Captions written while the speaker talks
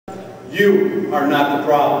You are not the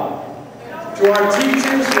problem. To our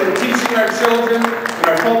teachers who are teaching our children in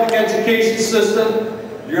our public education system,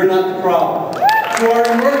 you're not the problem. To our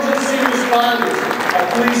emergency responders,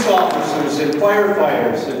 our police officers and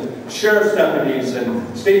firefighters and sheriff's deputies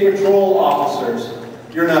and state patrol officers,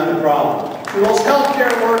 you're not the problem. To those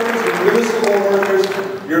healthcare workers and municipal workers,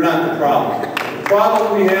 you're not the problem. The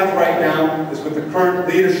problem we have right now is with the current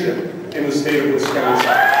leadership in the state of Wisconsin.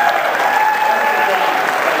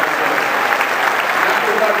 Not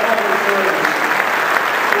with our public servants.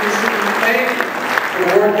 We should be thankful for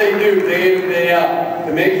the work they do day in and day out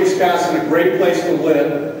to make Wisconsin a great place to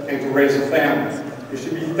live and to raise a family. We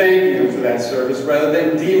should be thanking them for that service rather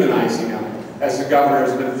than demonizing them, as the governor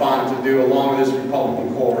has been fond to do along with his Republican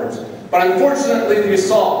cohorts. But unfortunately, the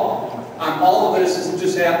assault on all of this isn't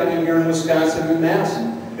just happening here in Wisconsin and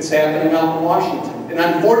Madison. It's happening out in Washington. And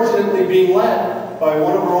unfortunately being led by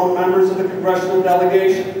one of our own members of the congressional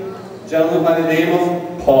delegation, a gentleman by the name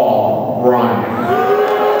of Paul Ryan.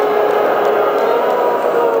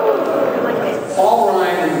 Paul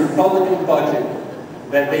Ryan and the Republican budget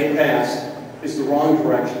that they passed is the wrong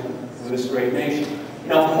direction for this great nation.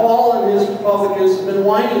 Now, Paul and his Republicans have been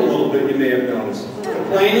whining a little bit, you may have noticed,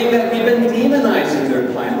 complaining that we've been demonizing their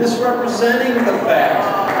plan, misrepresenting the facts,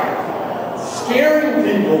 scaring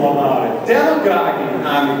people about it, demagoguing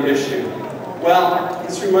on the issue. Well,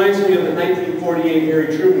 this reminds me of the 1948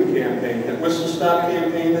 Harry Truman campaign, that whistle-stop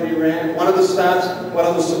campaign that he ran. One of the stops, one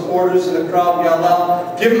of the supporters in the crowd yelled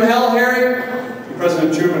out, "Give him hell, Harry!" And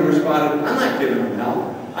President Truman responded, "I'm not giving him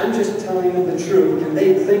hell. I'm just telling them the truth, and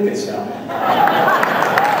they think it's hell."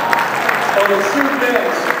 Well, the truth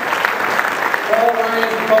is, Paul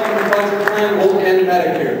Ryan's Republican budget plan will end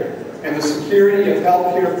Medicare and the security of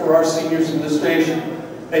health care for our seniors in this nation.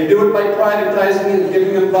 They do it by privatizing and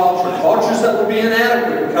giving them vouchers that will be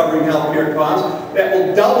inadequate in covering health care costs, that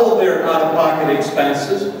will double their out-of-pocket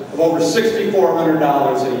expenses of over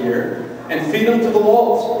 $6,400 a year, and feed them to the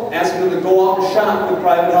wolves, asking them to go out and shop with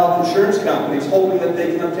private health insurance companies, hoping that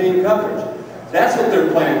they can obtain coverage. That's what their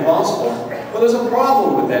plan calls for. Well, there's a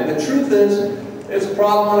problem with that. The truth is, there's a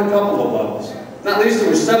problem on a couple of levels. Not least, there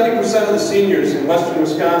were 70% of the seniors in western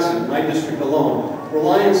Wisconsin, my district alone,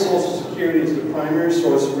 rely on Social Security as the primary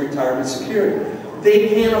source of retirement security. They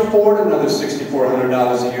can't afford another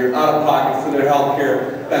 $6,400 a year out of pocket for their health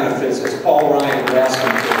care benefits, as Paul Ryan would ask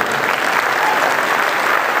them to.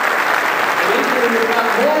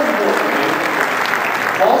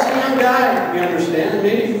 Paul's a young guy, we understand, and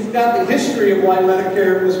maybe you've got the history of why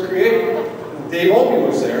Medicare was created. Dave Obey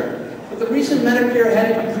was there. But the reason Medicare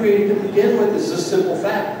had to be created to begin with is this simple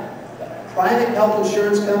fact. Private health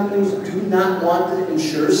insurance companies do not want to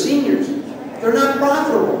insure seniors. They're not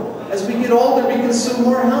profitable. As we get older, we consume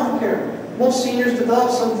more health care. Most seniors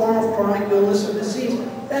develop some form of chronic illness or disease.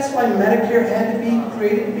 That's why Medicare had to be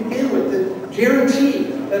created to begin with, to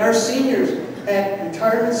guarantee that our seniors had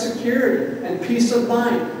retirement security and peace of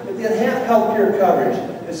mind, that they'd have health care coverage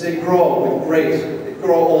as they grow with grace, they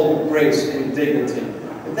grow old with grace and dignity.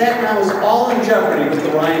 But that now is all in jeopardy with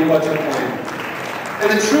the Ryan budget plan.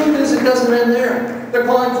 And the truth is, it doesn't end there. They're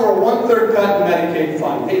calling for a 1/3 cut in Medicaid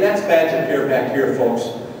fund. Hey, that's Badger Care back here, folks.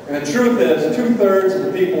 And the truth is, 2/3 of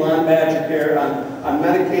the people on Badger Care, on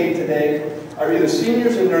Medicaid today, are either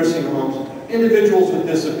seniors in nursing homes, individuals with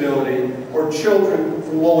disability, or children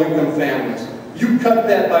from low-income families. You cut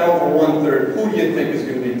that by over 1/3, who do you think is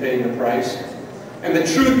going to be paying the price? And the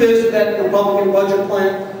truth is that Republican budget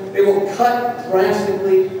plan, they will cut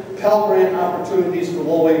drastically Pell Grant opportunities for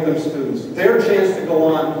low-income students, their chance to go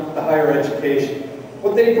on to higher education.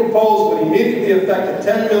 What they propose would immediately affect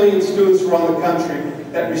the 10 million students around the country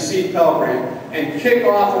that receive Pell Grant and kick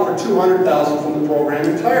off over 200,000 from the program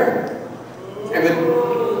entirely.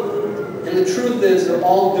 And the truth is, they're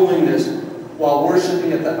all doing this while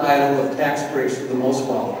worshiping at the idol of tax breaks for the most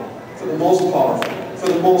wealthy, for the most powerful, for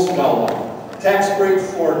the most well-off. Tax breaks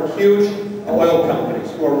for huge oil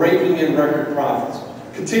companies who are raking in record profits.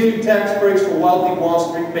 Continued tax breaks for wealthy Wall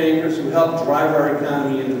Street bankers who help drive our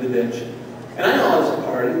economy into the ditch. And I know as a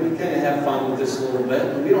party, we kind of have fun with this a little bit,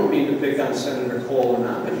 and we don't mean to pick on Senator Cole or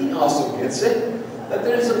not, but he also gets it, that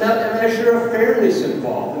there's a measure of fairness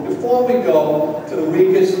involved. And before we go to the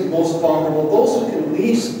weakest and most vulnerable, those who can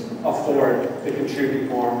least afford to contribute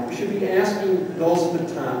more, we should be asking those at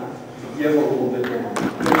the top to give a little bit more.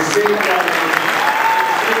 For the sake of our nation,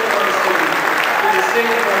 for the sake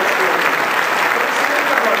of our children, for the sake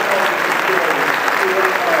of our public security, to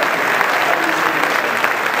work hard every single day.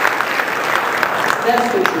 That's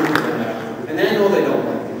the truth of the matter. And I know they don't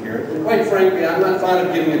like to hear it. And quite frankly, I'm not fond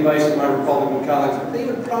of giving advice to my Republican colleagues, but they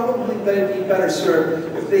would probably be better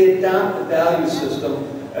served if they adopt the value system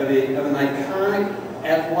of an iconic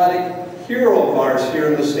athletic hero of ours here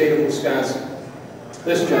in the state of Wisconsin.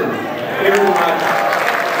 This gentleman, Aaron Rodgers.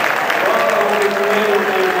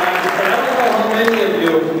 I don't know how many of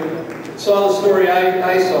you saw the story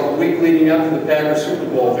I saw the week leading up to the Packers Super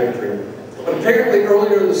Bowl victory. But apparently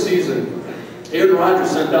earlier in the season, Aaron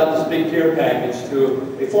Rodgers sent out this big care package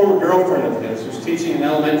to a former girlfriend of his who's teaching an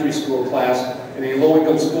elementary school class in a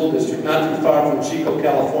low-income school district not too far from Chico,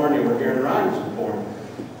 California, where Aaron Rodgers was born.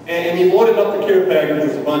 And he loaded up the care package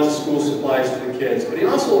with a bunch of school supplies for the kids. But he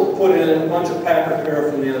also put in a bunch of Packer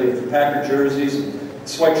paraphernalia, for Packer jerseys, and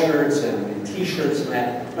sweatshirts, and t-shirts, and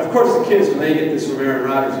that. And of course, the kids, when they get this from Aaron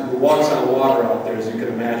Rodgers, who walks on water out there, as you can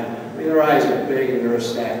imagine, I mean, their eyes are big and they're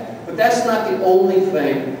ecstatic. But that's not the only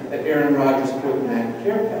thing that Aaron Rodgers put in that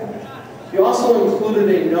care package. He also included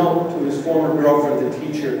a note to his former girlfriend, the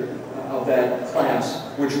teacher of that class,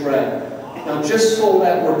 which read, "Now, just so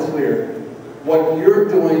that we're clear, what you're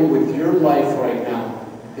doing with your life right now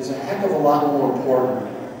is a heck of a lot more important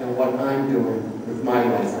than what I'm doing with my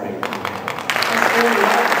life right now." That's Aaron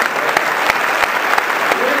Rodgers.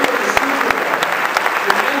 The winner of the Super Bowl,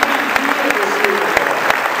 the MVP of the Super Bowl,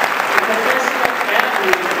 the professional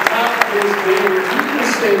athlete at the top of his game, he can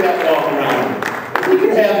stay that walk around. If he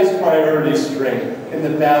can have his priorities straight and the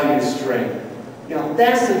values straight, you know,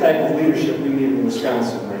 that's the type of leadership we need in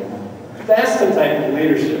Wisconsin right now. That's the type of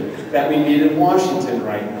leadership that we need in Washington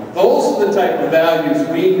right now. Those are the type of values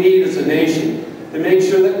we need as a nation to make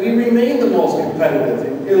sure that we remain the most competitive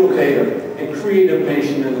and innovative and creative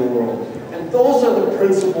nation in the world. And those are the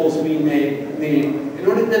principles we need in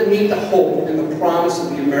order to meet the hope and the promise of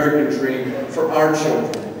the American dream for our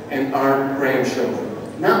children and our grandchildren.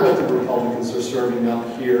 Not what the Republicans are serving up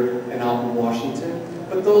here and out in Washington,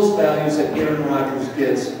 but those values that Aaron Rodgers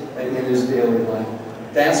gets in his daily life.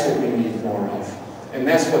 That's what we need more of. And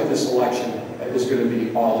that's what this election is going to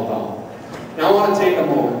be all about. Now I want to take a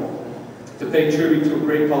moment to pay tribute to a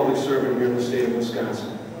great public servant here in the state of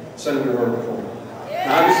Wisconsin, Senator Ron Kind.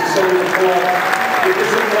 Now obviously Senator Kind, you're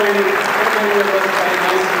disappointed, many of us by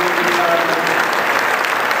announcing his retirement.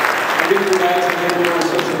 We congratulate him on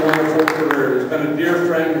such a wonderful career. He's been a dear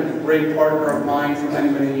friend and a great partner of mine for many,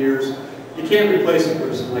 many years. You can't replace a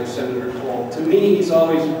person like Senator Kind. To me, he's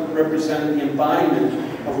always represented the embodiment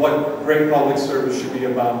of what great public service should be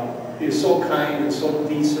about. He is so kind and so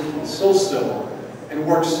decent and so civil and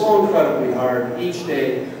works so incredibly hard each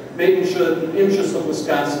day, making sure that the interests of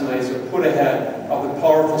Wisconsinites are put ahead of the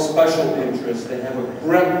powerful special interests that have a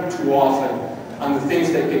grip too often on the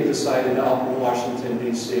things that get decided out in Washington,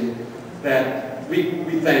 D.C. That we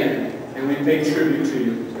thank you and we pay tribute to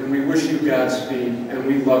you and we wish you Godspeed and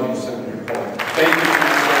we love you, Senator Kind. Thank you for your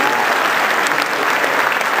service.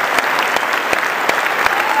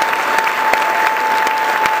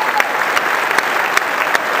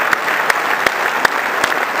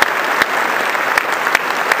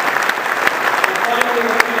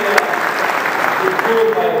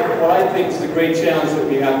 What I think is the great challenge that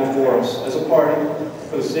we have before us as a party,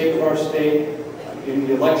 for the sake of our state, in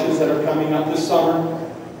the elections that are coming up this summer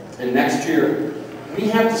and next year. We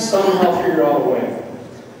have to somehow figure out a way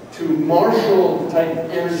to marshal the type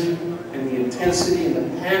of energy and the intensity and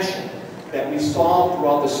the passion that we saw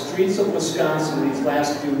throughout the streets of Wisconsin these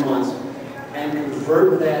last few months and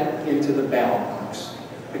convert that into the ballot box.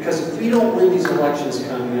 Because if we don't win these elections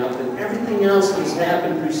coming up, then everything else that's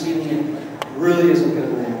happened preceding it really isn't going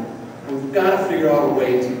to land. We've got to figure out a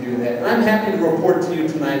way to do that. And I'm happy to report to you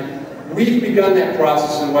tonight, we've begun that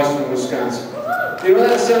process in western Wisconsin. You know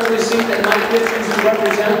that assembly seat that Mike Hicks used to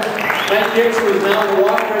represent? Mike Hicks, who is now in the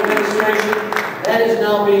Walker administration, that is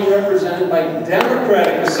now being represented by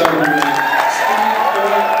Democratic Assemblyman Steve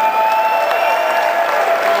Boyd.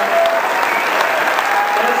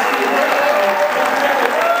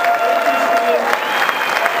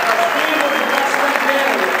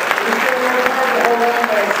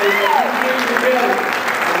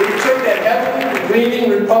 We took that heavily leaning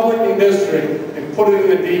Republican district and put it in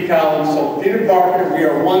the D column. So Peter Parker, we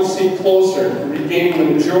are one seat closer to regaining the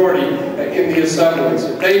majority in the assembly.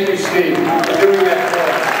 So thank you, Steve, for doing that for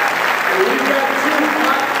us. And we've got two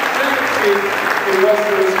hot Senate seats in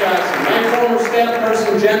western Wisconsin. My former staff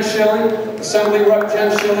person, Jen Schilling, Assembly Rep Jen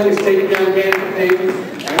Schilling, is taking down Gander Pavey.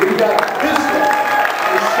 And we've got a pistol,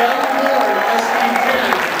 Michelle Moore,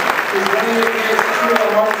 SD10, who's running against Sheila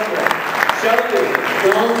Hartsville. Shelley is a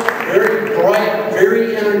young, very bright,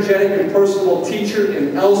 very energetic and personable teacher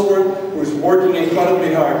in Ellsworth who is working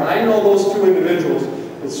incredibly hard. I know those two individuals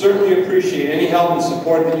will certainly appreciate any help and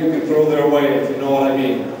support that you can throw their way, if you know what I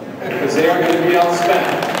mean. Because they are going to be outspent.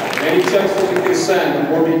 Any checks that we can send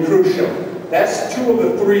will be crucial. That's two of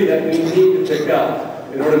the three that we need to pick up.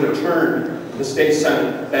 in order to turn the state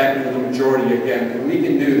Senate back into the majority again, and we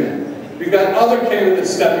can do that. We've got other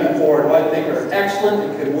candidates stepping forward who I think are excellent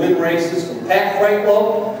and can win races, from Pat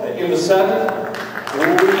Franklow in the 7th, the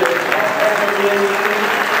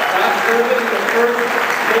first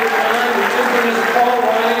state line, the infamous Paul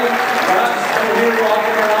Ryan. Rob's still here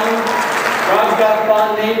walking around. Rob's got a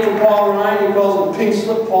fond name for Paul Ryan. He calls him Pink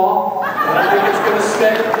Slip Paul. And I think it's going to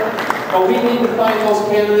stick. But we need to find those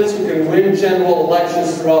candidates who can win general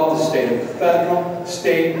elections throughout the state, at the federal,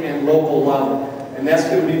 state, and local level. And that's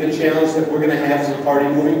going to be the challenge that we're going to have as a party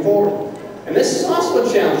moving forward. And this is also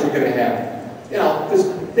a challenge we're going to have. You know, because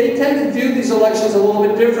they tend to do these elections a little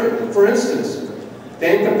bit differently. For instance,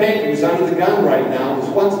 Dan Campaign, who's under the gun right now,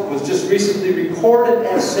 was just recently recorded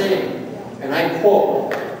as saying, and I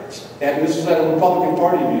quote, and this was at a Republican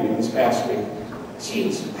Party meeting this past week,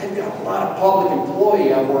 geez, I've got a lot of public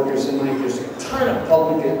employee workers in my district, a ton of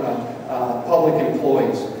public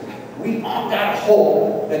employees. We all got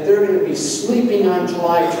hope that they're going to be sleeping on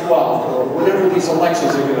July 12th or whenever these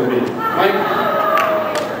elections are going to be. Right?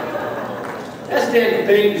 That's Dan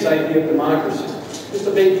Campaign's idea of democracy. Just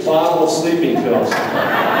a big bottle of sleeping pills.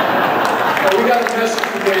 But we got a message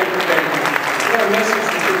from Dan Campaign. We got a message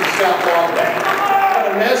from Scott Walker. We got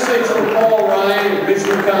a message from Paul Ryan and Mitch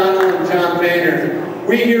McConnell and John Boehner.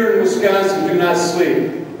 We here in Wisconsin do not sleep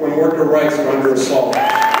when worker rights are under assault.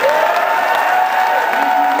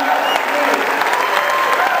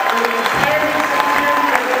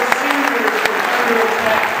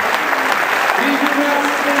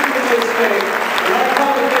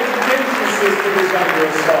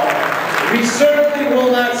 We certainly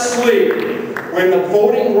will not sleep when the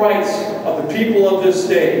voting rights of the people of this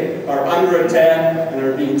state are under attack and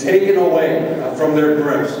are being taken away from their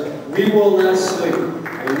grips. We will not sleep.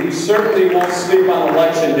 And we certainly won't sleep on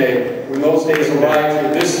election day when those days arrive for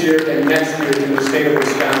this year and next year in the state of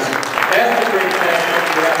Wisconsin. That's the great task that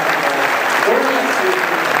we have to follow. We're not sleeping.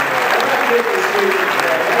 We're not taking sleep.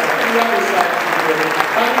 That's the other side of it.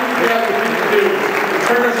 How do we have the people do? We can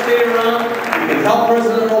turn our state around. We can help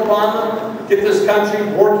President Obama get this country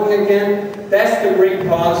working again. That's the great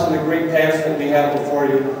cause and the great task that we have before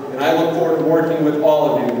you. And I look forward to working with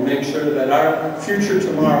all of you to make sure that our future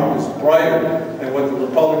tomorrow is brighter than what the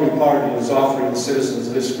Republican Party is offering the citizens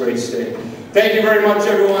of this great state. Thank you very much,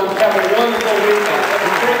 everyone. Have a wonderful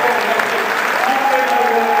weekend.